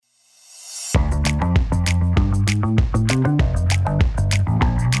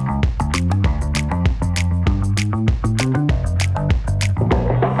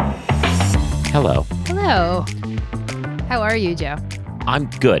are you, Joe? I'm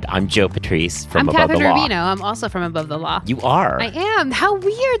good. I'm Joe Patrice from Above Catherine the Law. Rubino. I'm also from Above the Law. You are? I am. How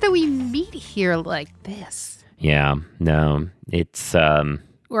weird that we meet here like this. Yeah. No, it's...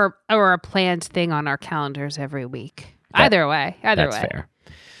 Or a planned thing on our calendars every week. Either way. That's fair.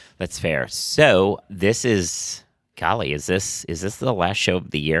 That's fair. So this is... Golly, is this the last show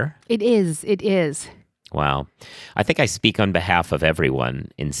of the year? It is. It is. Wow. I think I speak on behalf of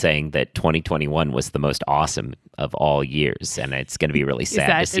everyone in saying that 2021 was the most awesome of all years, and it's going to be really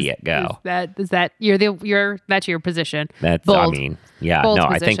sad to see it go. That's your position? That's bold. I mean, yeah, bold no,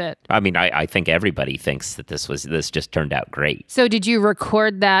 position. I think everybody thinks that this just turned out great. So did you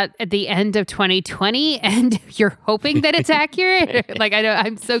record that at the end of 2020 and you're hoping that it's accurate? Like, I know,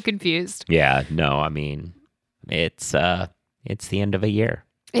 I'm so confused. Yeah, no, I mean, it's the end of a year.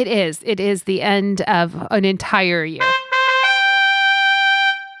 It is. It is the end of an entire year.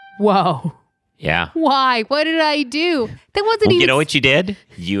 Whoa. Yeah. Why? What did I do? That wasn't even... You know what you did?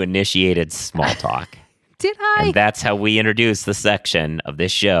 You initiated small talk. Did I? And that's how we introduce the section of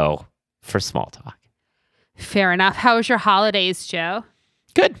this show for small talk. Fair enough. How was your holidays, Joe?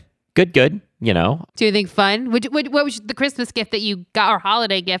 Good. You know. Do you think fun? What was the Christmas gift that you got, or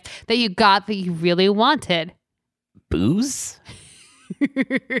holiday gift that you got that you really wanted? Booze?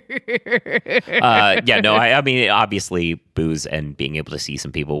 I mean, obviously booze and being able to see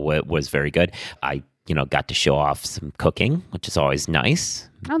some people was very good. I, got to show off some cooking, which is always nice.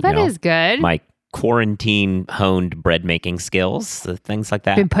 Oh, that is good. My quarantine honed bread making skills, things like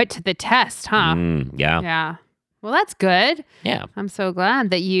that. Been put to the test, huh? Yeah. Yeah. Well, that's good. Yeah. I'm so glad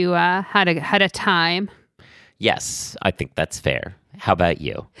that you had a time. Yes, I think that's fair. How about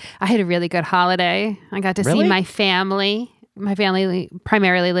you? I had a really good holiday. I got to see my family. My family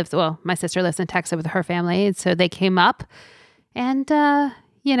primarily lives, my sister lives in Texas with her family. And so they came up and,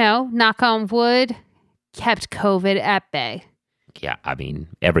 knock on wood, kept COVID at bay. Yeah, I mean,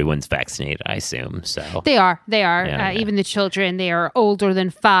 everyone's vaccinated, I assume. So They are. Yeah. Even the children, they are older than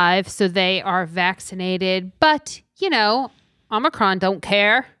 5, so they are vaccinated. But, Omicron don't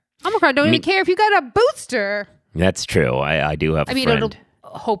care. Omicron don't even care if you got a booster. That's true. I do have a friend. It'll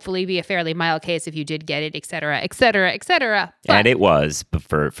hopefully be a fairly mild case if you did get it, et cetera, et cetera, et cetera. And it was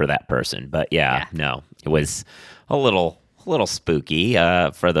for that person. But no, it was a little spooky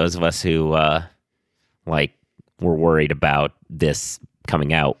for those of us who were worried about this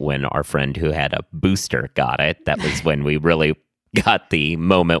coming out when our friend who had a booster got it. That was when we really got the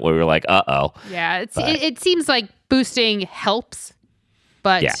moment where we were like, uh-oh. Yeah, it seems like boosting helps,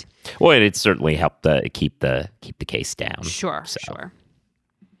 but... Yeah. Well, it certainly helped keep the case down. Sure.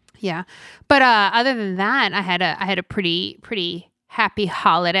 Yeah. But other than that, I had a pretty happy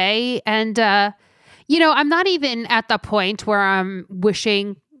holiday. And, I'm not even at the point where I'm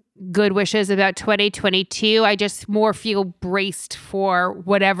wishing good wishes about 2022. I just more feel braced for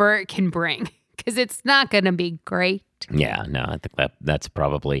whatever it can bring because it's not going to be great. Yeah, no, I think that's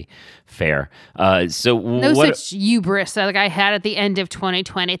probably fair. Such hubris like I had at the end of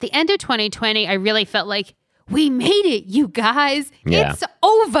 2020. At the end of 2020, I really felt like we made it, you guys. Yeah. It's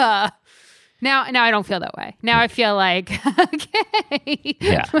over. Now I don't feel that way. Now I feel like, okay.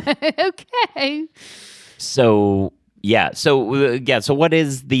 Yeah. Okay. So what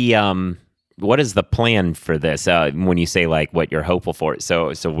is the plan for this? When you say like what you're hopeful for,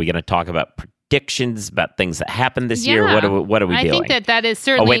 so we're going to talk about predictions about things that happened this year. What are we doing? I think that is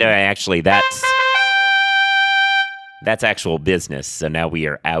certainly. Oh wait, no, actually that's actual business. So now we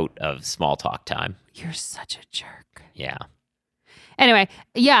are out of small talk time. You're such a jerk. Yeah. Anyway,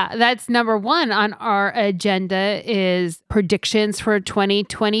 that's number 1 on our agenda is predictions for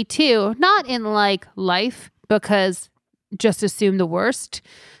 2022. Not in life, because just assume the worst.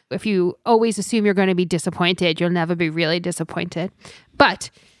 If you always assume you're going to be disappointed, you'll never be really disappointed. But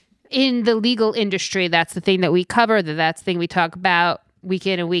in the legal industry, that's the thing that we cover. That's the thing we talk about week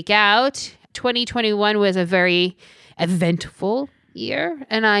in and week out. 2021 was a very eventful year.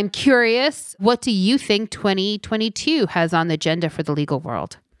 And I'm curious, what do you think 2022 has on the agenda for the legal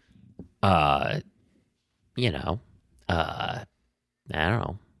world? I don't know.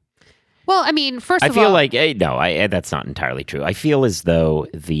 Well, I mean, first of all... I feel like, that's not entirely true. I feel as though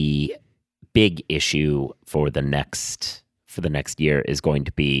the big issue for the next year is going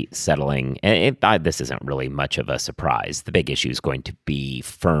to be settling. And this isn't really much of a surprise. The big issue is going to be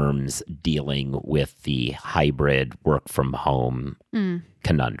firms dealing with the hybrid work from home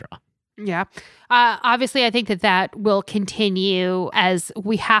conundrum. Yeah. Obviously, I think that will continue as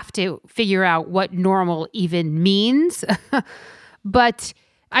we have to figure out what normal even means. But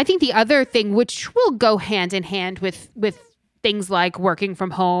I think the other thing, which will go hand in hand with things like working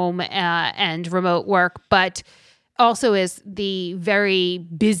from home and remote work, but also is the very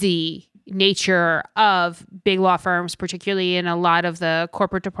busy nature of big law firms, particularly in a lot of the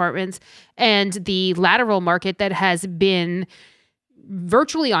corporate departments, and the lateral market that has been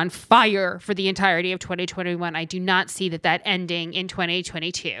virtually on fire for the entirety of 2021. I do not see that ending in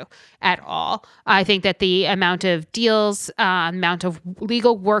 2022 at all. I think that the amount of deals, amount of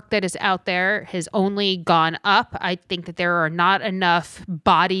legal work that is out there has only gone up. I think that there are not enough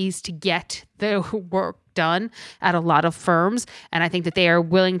bodies to get the work done at a lot of firms. And I think that they are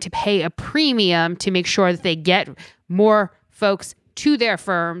willing to pay a premium to make sure that they get more folks to their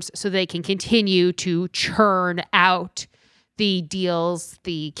firms so they can continue to churn out the deals,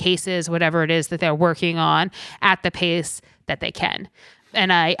 the cases, whatever it is that they're working on at the pace that they can.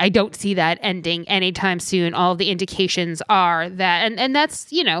 And I don't see that ending anytime soon. All the indications are that, and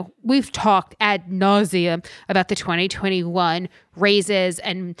that's, we've talked ad nauseum about the 2021 raises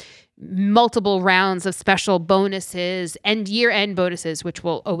and multiple rounds of special bonuses and year-end bonuses, which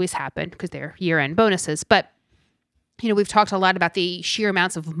will always happen because they're year-end bonuses. But, we've talked a lot about the sheer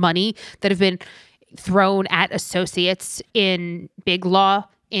amounts of money that have been thrown at associates in big law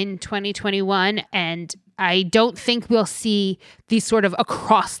in 2021. And I don't think we'll see these sort of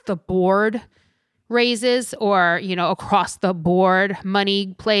across the board raises or, across the board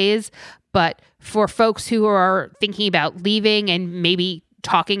money plays. But for folks who are thinking about leaving and maybe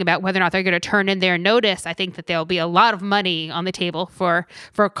talking about whether or not they're going to turn in their notice, I think that there'll be a lot of money on the table for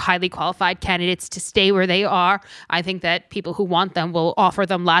highly qualified candidates to stay where they are. I think that people who want them will offer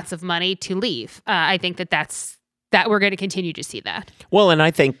them lots of money to leave. I think that we're going to continue to see that. Well, and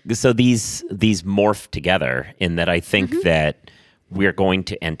I think so these morph together in that I think that we're going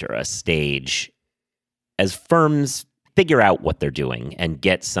to enter a stage as firms figure out what they're doing and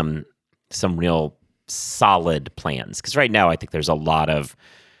get some real solid plans. Because right now I think there's a lot of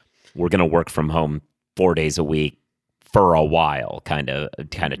we're going to work from home 4 days a week for a while kind of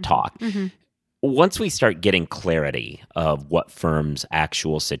talk. Mm-hmm. Once we start getting clarity of what firms'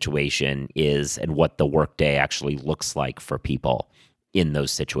 actual situation is and what the workday actually looks like for people in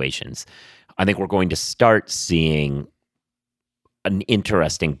those situations, I think we're going to start seeing an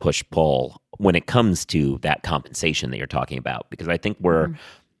interesting push-pull when it comes to that compensation that you're talking about. Because I think we're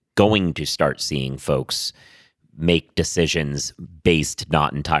going to start seeing folks make decisions based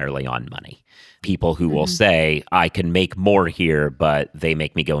not entirely on money. People who will say, I can make more here, but they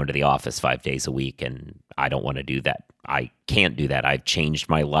make me go into the office 5 days a week, and I don't want to do that. I can't do that. I've changed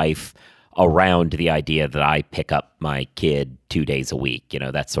my life around the idea that I pick up my kid 2 days a week,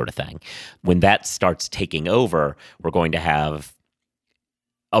 that sort of thing. When that starts taking over, we're going to have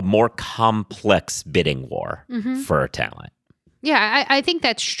a more complex bidding war for talent. Yeah, I think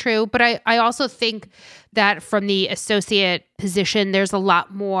that's true. But I also think that from the associate position, there's a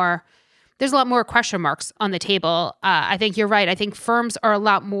lot more question marks on the table. I think you're right. I think firms are a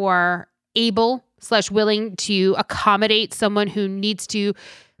lot more able/willing to accommodate someone who needs to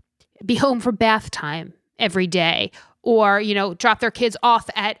be home for bath time every day, or, drop their kids off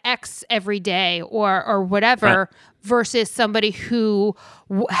at X every day or whatever, versus somebody who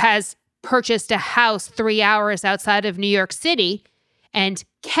has purchased a house 3 hours outside of New York City and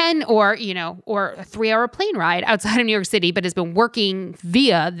can, or a 3-hour plane ride outside of New York City, but has been working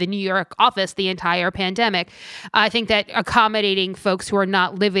via the New York office the entire pandemic. I think that accommodating folks who are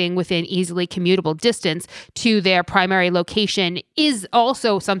not living within easily commutable distance to their primary location is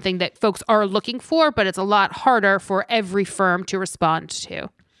also something that folks are looking for, but it's a lot harder for every firm to respond to.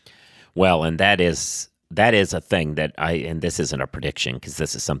 Well, and that is a thing that and this isn't a prediction because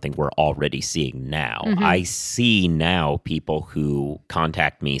this is something we're already seeing now. I see now people who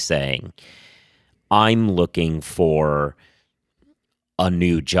contact me saying, I'm looking for a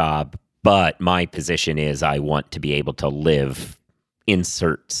new job, but my position is I want to be able to live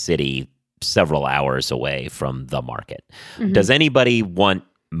insert city several hours away from the market. Does anybody want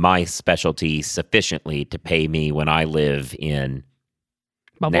my specialty sufficiently to pay me when I live in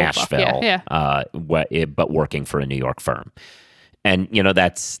Nashville, but working for a New York firm? And,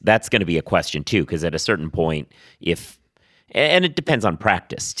 that's going to be a question too, because at a certain point, and it depends on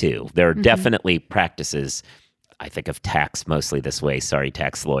practice too. There are definitely practices, I think of tax mostly this way, sorry,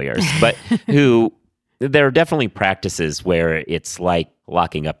 tax lawyers, but there are definitely practices where it's like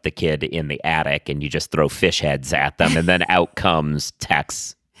locking up the kid in the attic and you just throw fish heads at them and then out comes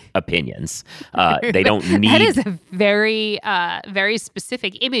tax opinions. They don't need. That is a very, very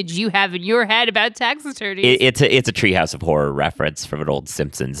specific image you have in your head about tax attorneys. It's a Treehouse of Horror reference from an old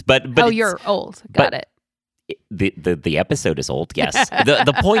Simpsons. But you're old. Got it. The episode is old. Yes.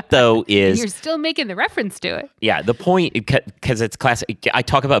 The point though is you're still making the reference to it. Yeah. The point, because it's classic. I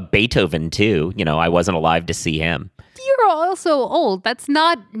talk about Beethoven too. I wasn't alive to see him. you're also old. That's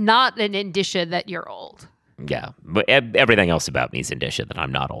not an indicia that you're old. Yeah, but everything else about me is indicia that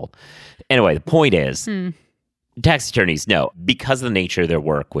I'm not old. Anyway, the point is, tax attorneys know, because of the nature of their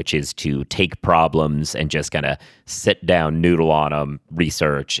work, which is to take problems and just kind of sit down, noodle on them,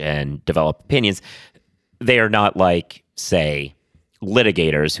 research, and develop opinions, they are not like, say,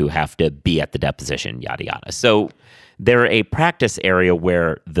 litigators who have to be at the deposition, yada, yada. So they're a practice area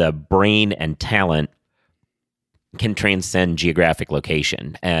where the brain and talent can transcend geographic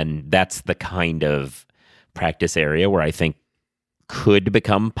location. And that's the kind of practice area where I think could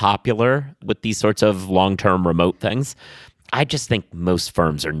become popular with these sorts of long-term remote things. I just think most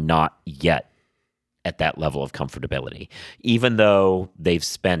firms are not yet at that level of comfortability, even though they've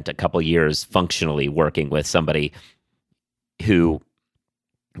spent a couple years functionally working with somebody who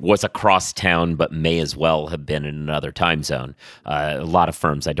was across town but may as well have been in another time zone. A lot of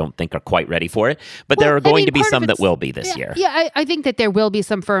firms I don't think are quite ready for it, but there are going to be some that will be this year. Yeah, I think that there will be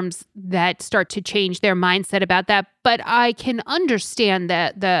some firms that start to change their mindset about that, but I can understand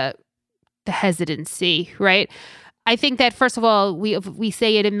that the hesitancy, right? I think that, first of all, we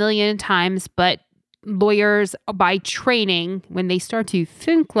say it a million times, but lawyers by training, when they start to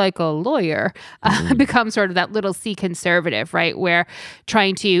think like a lawyer, become sort of that little C conservative, right? Where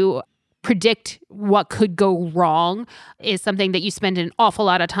trying to predict what could go wrong is something that you spend an awful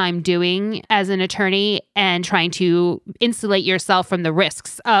lot of time doing as an attorney, and trying to insulate yourself from the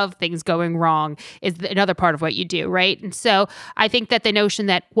risks of things going wrong is another part of what you do, right? And so I think that the notion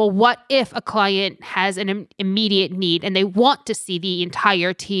that, well, what if a client has an immediate need and they want to see the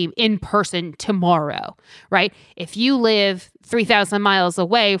entire team in person tomorrow, right? If you live 3,000 miles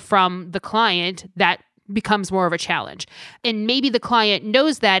away from the client, that becomes more of a challenge. And maybe the client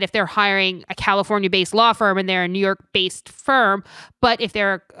knows that if they're hiring a California-based law firm and they're a New York-based firm, but if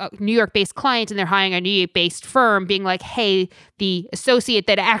they're a New York-based client and they're hiring a New York-based firm, being like, hey, the associate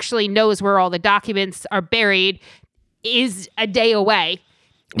that actually knows where all the documents are buried is a day away.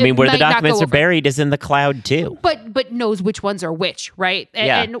 I mean, where the documents are buried is in the cloud too. But knows which ones are which, right?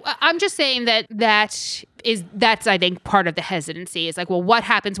 And I'm just saying that's I think part of the hesitancy is like, well, what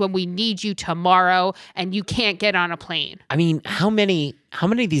happens when we need you tomorrow and you can't get on a plane? I mean, how many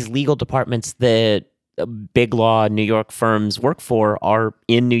of these legal departments that big law New York firms work for are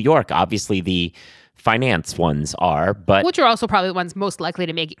in New York? Obviously, the finance ones are, but which are also probably the ones most likely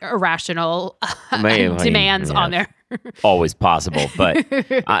to make irrational demands on there. Always possible, but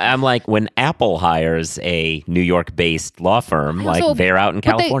I'm like, when Apple hires a New York-based law firm, they're out in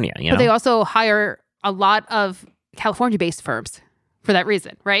California. But they also hire a lot of California-based firms for that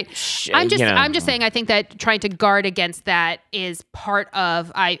reason, right? I'm just saying, I think that trying to guard against that is part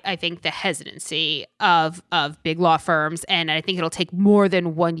of, I think, the hesitancy of big law firms, and I think it'll take more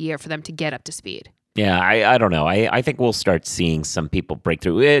than 1 year for them to get up to speed. Yeah, I don't know. I think we'll start seeing some people break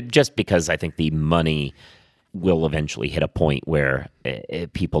through, just because I think the money will eventually hit a point where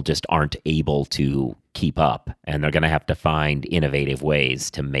people just aren't able to keep up, and they're going to have to find innovative ways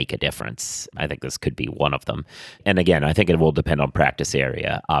to make a difference. I think this could be one of them. And again, I think it will depend on practice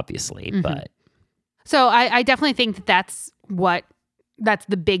area, obviously. But so I definitely think that's the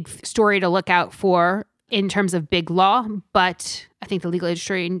big story to look out for in terms of big law. But I think the legal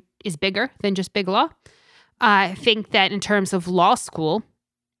industry is bigger than just big law. I think that in terms of law school,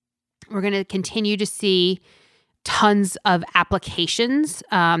 we're going to continue to see tons of applications.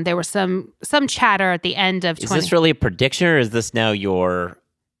 There was some chatter at the end of. Is this really a prediction, or is this now your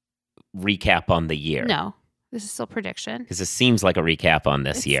recap on the year? No, this is still prediction. Because it seems like a recap on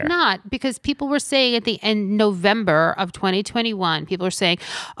this year. It's not, because people were saying at the end November of 2021, people are saying,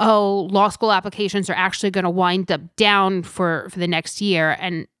 oh, law school applications are actually going to wind up down for the next year,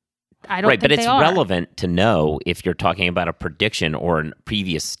 and I don't think but it's they are. relevant to know if you're talking about a prediction or a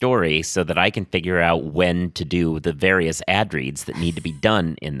previous story, so that I can figure out when to do the various ad reads that need to be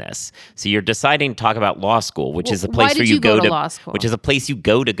done in this. So you're deciding to talk about law school, which is a place where you go to law school? Which is a place you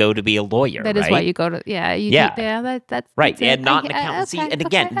go to be a lawyer. That is why you go to that's right, that's and not an accountancy. Okay, and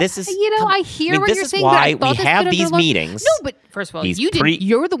again, this is I hear what you're saying. This is why we have these meetings. No, but first of all,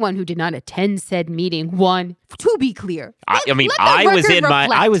 you're the one who did not attend said meeting. To be clear, I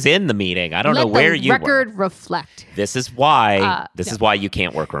was in the meeting. I don't know where you were. Let the record reflect. This is why. Is why you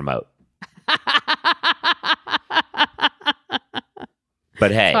can't work remote. But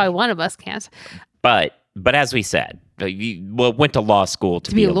hey, that's why one of us can't. But as we said, you went to law school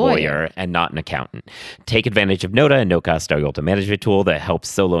to be a lawyer and not an accountant. Take advantage of Nota, a no-cost Argolta management tool that helps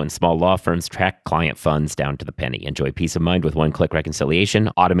solo and small law firms track client funds down to the penny. Enjoy peace of mind with one-click reconciliation,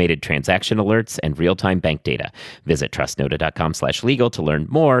 automated transaction alerts, and real-time bank data. Visit trustnota.com/legal to learn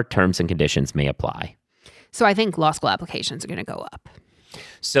more. Terms and conditions may apply. So I think law school applications are going to go up.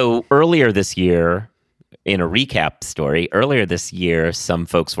 So earlier this year, in a recap story, some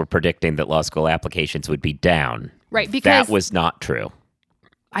folks were predicting that law school applications would be down. Right, because that was not true.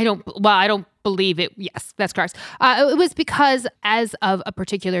 I don't believe it. Yes, that's correct. It was because as of a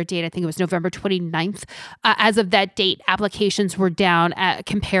particular date, I think it was November 29th, as of that date, applications were down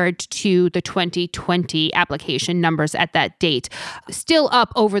compared to the 2020 application numbers at that date. Still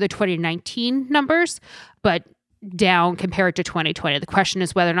up over the 2019 numbers, but down compared to 2020. The question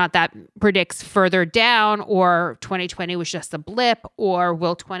is whether or not that predicts further down, or 2020 was just a blip, or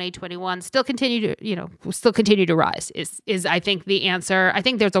will 2021 still continue to rise is I think the answer. I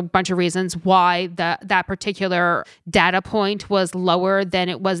think there's a bunch of reasons why that particular data point was lower than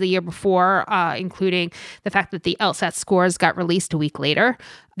it was the year before, including the fact that the LSAT scores got released a week later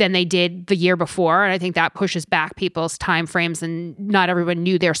than they did the year before. And I think that pushes back people's time frames, and not everyone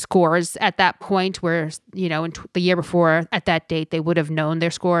knew their scores at that point, where, in the year before at that date, they would have known their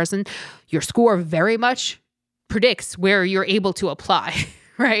scores. And your score very much predicts where you're able to apply,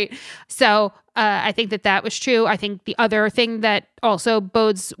 right? So I think that was true. I think the other thing that also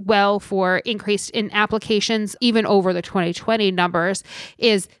bodes well for increase in applications, even over the 2020 numbers,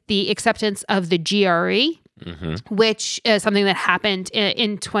 is the acceptance of the GRE. Mm-hmm. Which is something that happened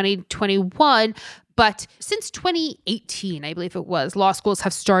in 2021. But since 2018, I believe it was, law schools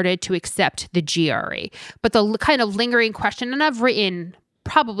have started to accept the GRE. But the kind of lingering question, and I've written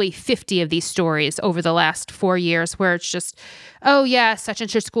probably 50 of these stories over the last 4 years, where it's just, oh yeah, such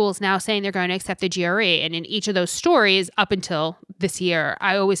and such school is now saying they're going to accept the GRE. And in each of those stories up until this year,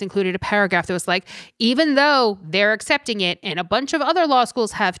 I always included a paragraph that was like, even though they're accepting it and a bunch of other law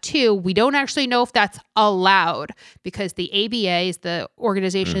schools have too, we don't actually know if that's allowed, because the ABA is the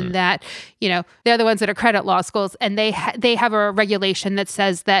organization that, they're the ones that accredit law schools, and they have a regulation that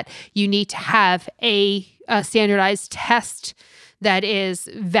says that you need to have a standardized test that is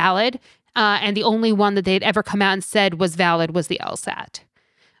valid, and the only one that they'd ever come out and said was valid was the LSAT.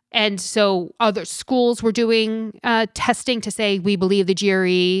 And so other schools were doing testing to say, we believe the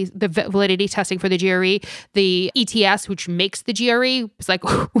GRE, the validity testing for the GRE, the ETS, which makes the GRE, was like,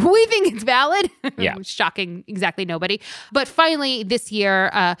 we think it's valid. Yeah. Shocking exactly nobody. But finally, this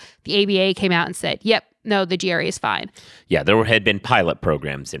year, the ABA came out and said, yep, no, the GRE is fine. Yeah, there had been pilot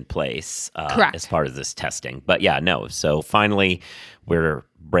programs in place as part of this testing. But yeah, no. So finally, we're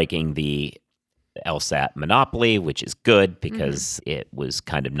breaking the LSAT monopoly, which is good because it was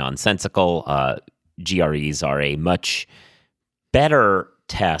kind of nonsensical. GREs are a much better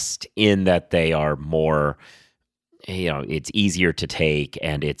test in that they are more, it's easier to take,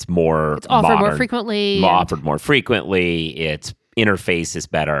 and it's more offered more frequently. Offered more frequently. Its interface is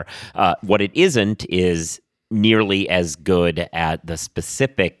better. What it isn't is nearly as good at the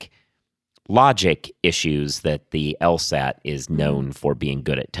specific logic issues that the LSAT is known for being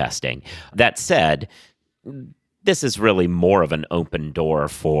good at testing. That said, this is really more of an open door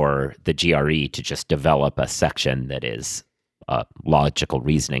for the GRE to just develop a section that is a logical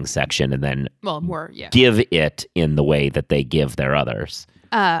reasoning section, and then give it in the way that they give their others.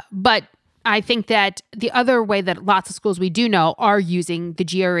 But I think that the other way that lots of schools we do know are using the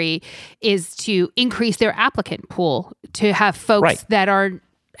GRE is to increase their applicant pool, to have folks that are,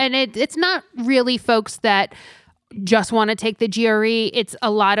 and it's not really folks that just want to take the GRE. It's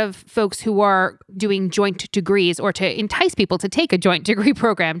a lot of folks who are doing joint degrees, or to entice people to take a joint degree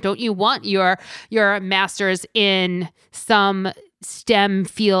program. Don't you want your master's in some STEM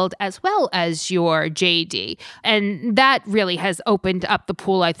field as well as your JD? And that really has opened up the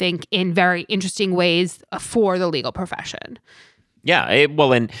pool, I think, in very interesting ways for the legal profession. Yeah,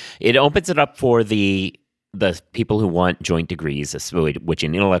 and it opens it up for the people who want joint degrees, which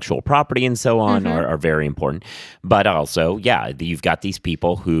in intellectual property and so on are very important. But also, you've got these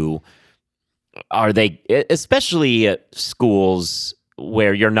people who especially at schools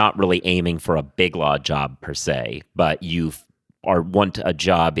where you're not really aiming for a big law job per se, but you want a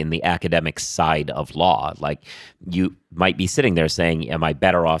job in the academic side of law. Like, you might be sitting there saying, am I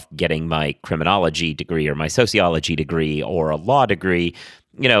better off getting my criminology degree or my sociology degree or a law degree?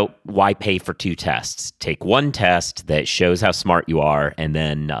 Why pay for two tests? Take one test that shows how smart you are, and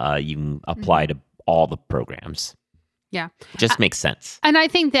then you can apply to all the programs. Yeah. It just makes sense. And I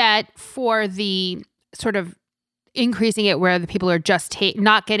think that for the sort of increasing it where the people are just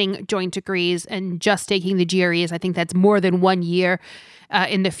not getting joint degrees and just taking the GREs, I think that's more than 1 year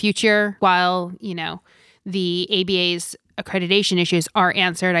in the future. While, the ABA's accreditation issues are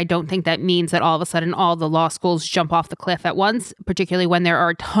answered, I don't think that means that all of a sudden all the law schools jump off the cliff at once, particularly when there are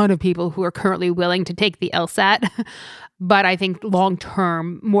a ton of people who are currently willing to take the LSAT. But I think long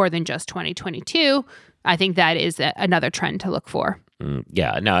term, more than just 2022, I think that is another trend to look for.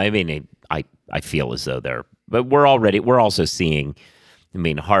 Yeah, no, I mean, I feel as though but we're also seeing, I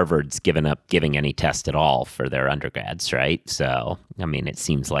mean, Harvard's given up giving any test at all for their undergrads, right? So, I mean, it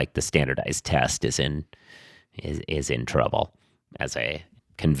seems like the standardized test is in trouble as a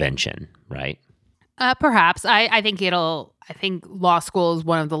convention, right? Perhaps. I think law school is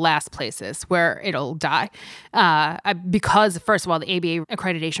one of the last places where it'll die. Because, first of all, the ABA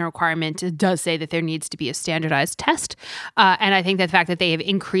accreditation requirement does say that there needs to be a standardized test. And I think the fact that they have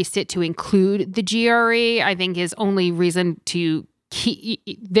increased it to include the GRE, I think is only reason to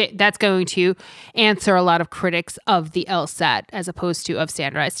that's going to answer a lot of critics of the LSAT as opposed to of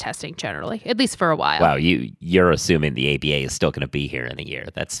standardized testing generally, at least for a while. Wow, you're assuming the ABA is still going to be here in a year.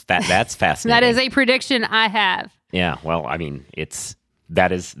 That's fascinating. That is a prediction I have. Yeah, well, I mean,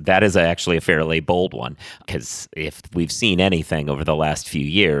 that is actually a fairly bold one, because if we've seen anything over the last few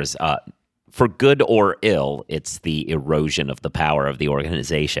years, for good or ill, it's the erosion of the power of the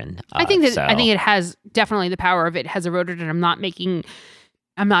organization. I think it has definitely the power of it has eroded, and I'm not making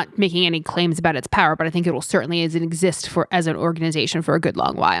any claims about its power, but I think it will certainly exist as an organization for a good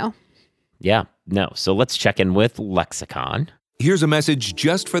long while. Yeah, no. So let's check in with Lexicon. Here's a message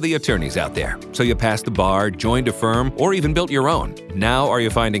just for the attorneys out there. So you passed the bar, joined a firm, or even built your own. Now are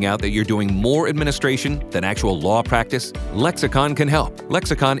you finding out that you're doing more administration than actual law practice? Lexicon can help.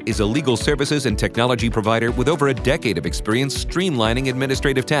 Lexicon is a legal services and technology provider with over a decade of experience streamlining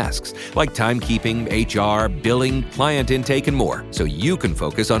administrative tasks like timekeeping, HR, billing, client intake, and more, so you can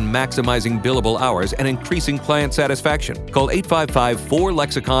focus on maximizing billable hours and increasing client satisfaction. Call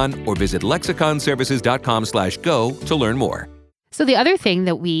 855-4LEXICON or visit lexiconservices.com/go to learn more. So the other thing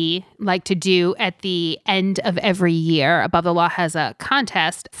that we like to do at the end of every year, Above the Law has a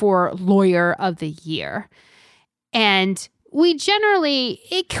contest for Lawyer of the Year. And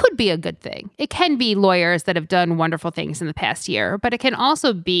it could be a good thing. It can be lawyers that have done wonderful things in the past year, but it can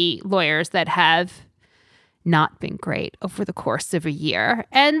also be lawyers that have not been great over the course of a year.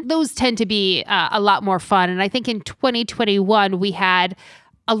 And those tend to be a lot more fun. And I think in 2021, we had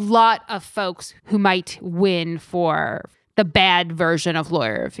a lot of folks who might win for the bad version of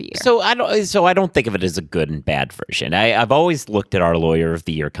Lawyer of the Year. So I don't think of it as a good and bad version. I've always looked at our Lawyer of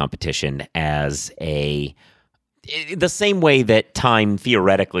the Year competition as the same way that Time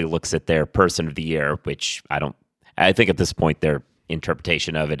theoretically looks at their Person of the Year, which I think at this point their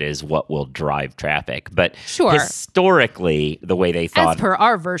interpretation of it is what will drive traffic. But sure, historically, the way they thought, as per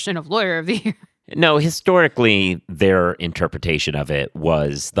our version of Lawyer of the Year. No, historically, their interpretation of it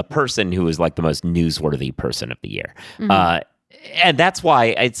was the person who was like the most newsworthy person of the year. Mm-hmm. And that's why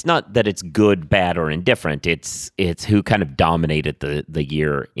it's not that it's good, bad, or indifferent. It's who kind of dominated the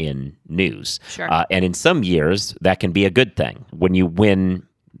year in news. Sure. And in some years, that can be a good thing. When you win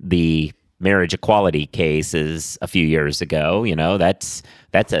the marriage equality cases a few years ago, that's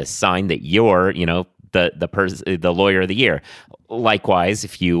a sign that you're, the Lawyer of the Year. Likewise,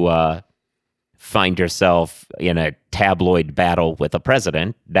 if you find yourself in a tabloid battle with a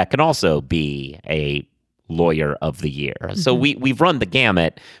president, that can also be a Lawyer of the Year. Mm-hmm. So we've run the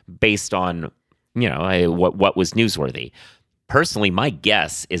gamut based on, what was newsworthy. Personally, my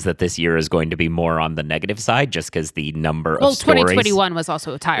guess is that this year is going to be more on the negative side, just because the number of stories. 2021 was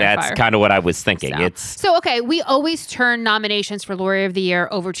also a tire fire. That's kind of what I was thinking. So, okay, we always turn nominations for Lawyer of the Year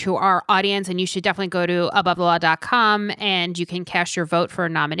over to our audience, and you should definitely go to abovethelaw.com and you can cast your vote for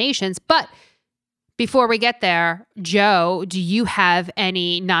nominations. But before we get there, Joe, do you have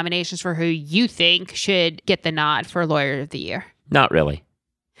any nominations for who you think should get the nod for Lawyer of the Year? Not really.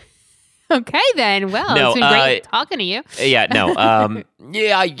 Okay, then. Well, it's been great talking to you. Yeah, no.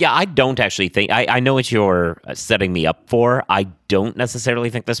 I don't actually think... I know what you're setting me up for. I don't necessarily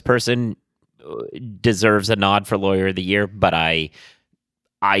think this person deserves a nod for Lawyer of the Year, but I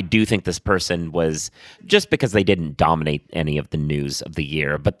do think this person was... Just because they didn't dominate any of the news of the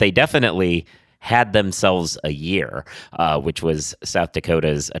year, but they definitely had themselves a year, which was South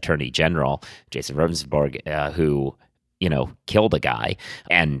Dakota's Attorney General, Jason Rosenberg, who, killed a guy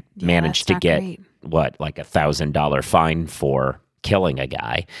and managed to get, like $1,000 fine for killing a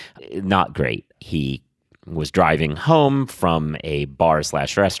guy. Not great. He was driving home from a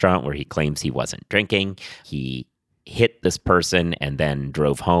bar/restaurant where he claims he wasn't drinking. He hit this person and then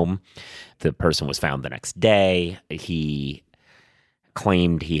drove home. The person was found the next day. He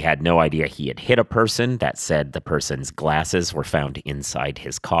claimed he had no idea he had hit a person. That said, the person's glasses were found inside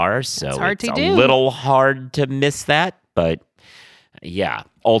his car. So it's a little hard to miss that. But yeah,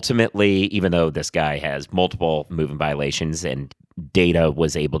 ultimately, even though this guy has multiple moving violations and data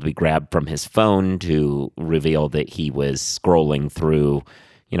was able to be grabbed from his phone to reveal that he was scrolling through,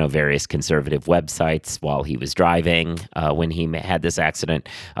 various conservative websites while he was driving when he had this accident.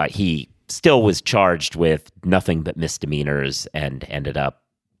 He still was charged with nothing but misdemeanors and ended up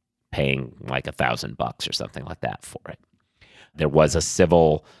paying like $1,000 or something like that for it. There was a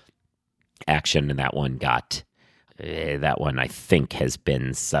civil action, and that one I think has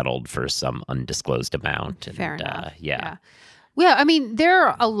been settled for some undisclosed amount. Fair enough. Yeah. Well, I mean, there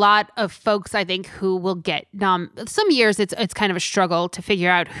are a lot of folks, I think, who will get some years it's kind of a struggle to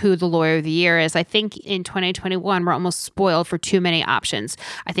figure out who the lawyer of the year is. I think in 2021, we're almost spoiled for too many options.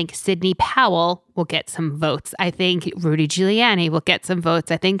 I think Sidney Powell will get some votes. I think Rudy Giuliani will get some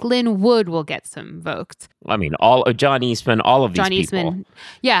votes. I think Lynn Wood will get some votes. I mean, John Eastman, all of these people. Eastman.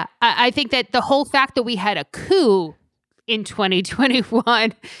 Yeah. I think that the whole fact that we had a coup in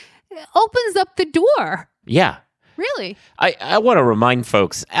 2021 opens up the door. Yeah. Really? I want to remind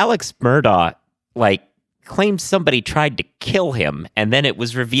folks, Alex Murdaugh, claimed somebody tried to kill him, and then it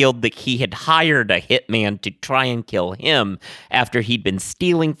was revealed that he had hired a hitman to try and kill him after he'd been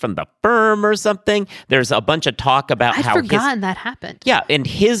stealing from the firm or something. There's a bunch of talk about I'd forgotten that happened. Yeah, and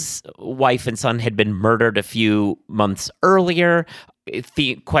his wife and son had been murdered a few months earlier.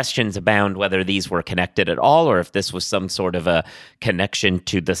 The questions abound whether these were connected at all, or if this was some sort of a connection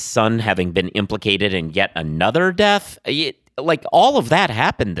to the son having been implicated in yet another death. All of that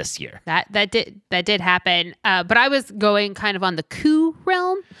happened this year. That did happen. But I was going kind of on the coup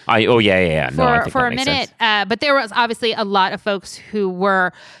realm. For a minute. But there was obviously a lot of folks who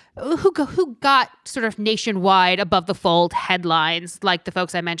got sort of nationwide above the fold headlines, like the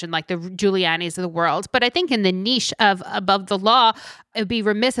folks I mentioned, like the Giulianis of the world. But I think in the niche of above the law, it would be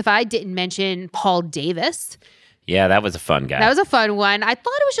remiss if I didn't mention Paul Davis. Yeah, that was a fun guy. That was a fun one. I thought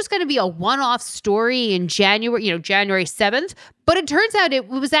it was just going to be a one-off story in January 7th. But it turns out it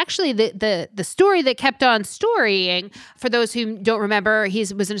was actually the story that kept on storying. For those who don't remember, he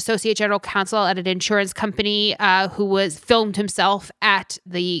was an associate general counsel at an insurance company who was filmed himself at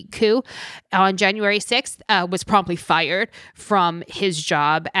the coup on January 6th, was promptly fired from his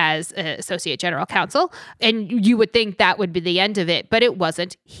job as associate general counsel. And you would think that would be the end of it, but it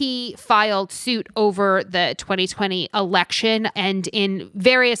wasn't. He filed suit over the 2020 election, and in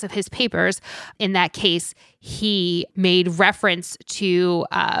various of his papers in that case, he made reference to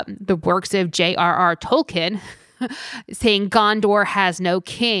the works of J.R.R. Tolkien, saying Gondor has no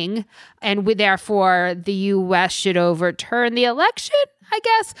king, and therefore the U.S. should overturn the election, I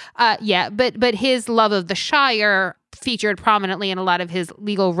guess. But his love of the Shire featured prominently in a lot of his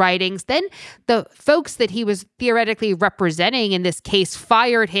legal writings. Then the folks that he was theoretically representing in this case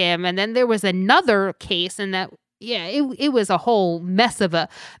fired him, and then there was another case, and that. Yeah, it was a whole mess of a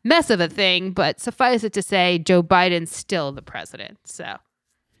thing, but suffice it to say, Joe Biden's still the president. So,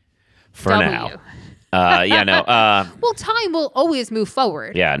 for now, well, time will always move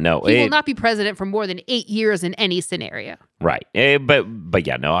forward. Yeah, no, he will not be president for more than 8 years in any scenario. Right, but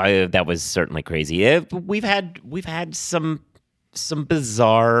yeah, no, that was certainly crazy. We've had some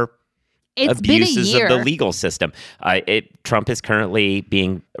bizarre. Abuses of the legal system. Trump is currently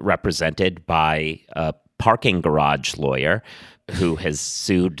being represented by a parking garage lawyer who has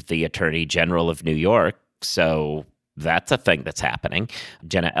sued the Attorney General of New York. So that's a thing that's happening.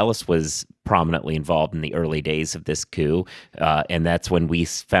 Jenna Ellis was prominently involved in the early days of this coup. And that's when we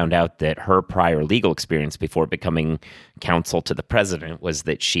found out that her prior legal experience before becoming counsel to the president was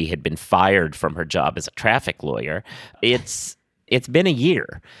that she had been fired from her job as a traffic lawyer. It's been a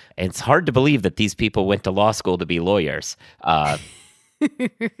year. And it's hard to believe that these people went to law school to be lawyers. I've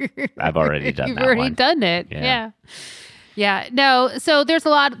already done that. You've already done it. Yeah. No. So there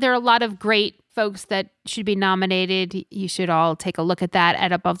are a lot of great folks that should be nominated. You should all take a look at that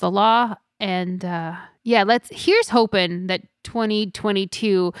at Above the Law. And here's hoping that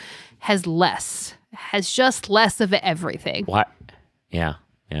 2022 has just less of everything. What? Yeah.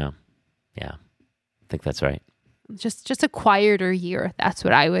 I think that's right. Just a quieter year. That's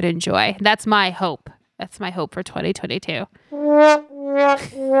what I would enjoy. That's my hope. That's my hope for 2022. I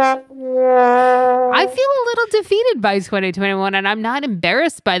feel a little defeated by 2021, and I'm not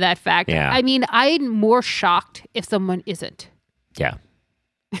embarrassed by that fact. Yeah. I mean, I'm more shocked if someone isn't. Yeah.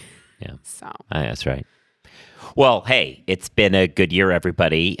 So. That's right. Well, hey, it's been a good year,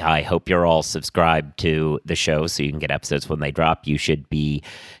 everybody. I hope you're all subscribed to the show so you can get episodes when they drop. You should be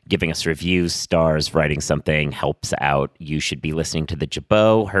giving us reviews, stars, writing something helps out. You should be listening to the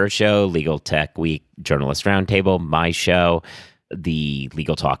Jabot, her show, Legal Tech Week, Journalist Roundtable, my show. The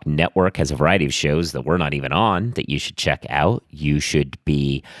Legal Talk Network has a variety of shows that we're not even on that you should check out. You should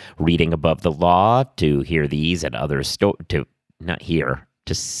be reading Above the Law to hear these and other to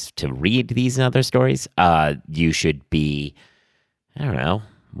read these and other stories. You should be, I don't know,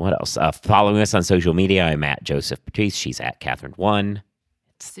 What else? Following us on social media, I'm at Joseph Patrice. She's at Catherine1.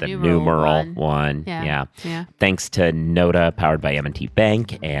 It's the numeral one. Yeah. Thanks to Noda, powered by M&T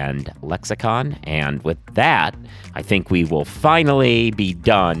Bank, and Lexicon. And with that, I think we will finally be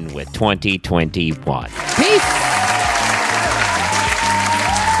done with 2021. Peace.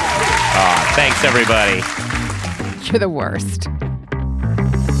 Thanks, everybody. You're the worst.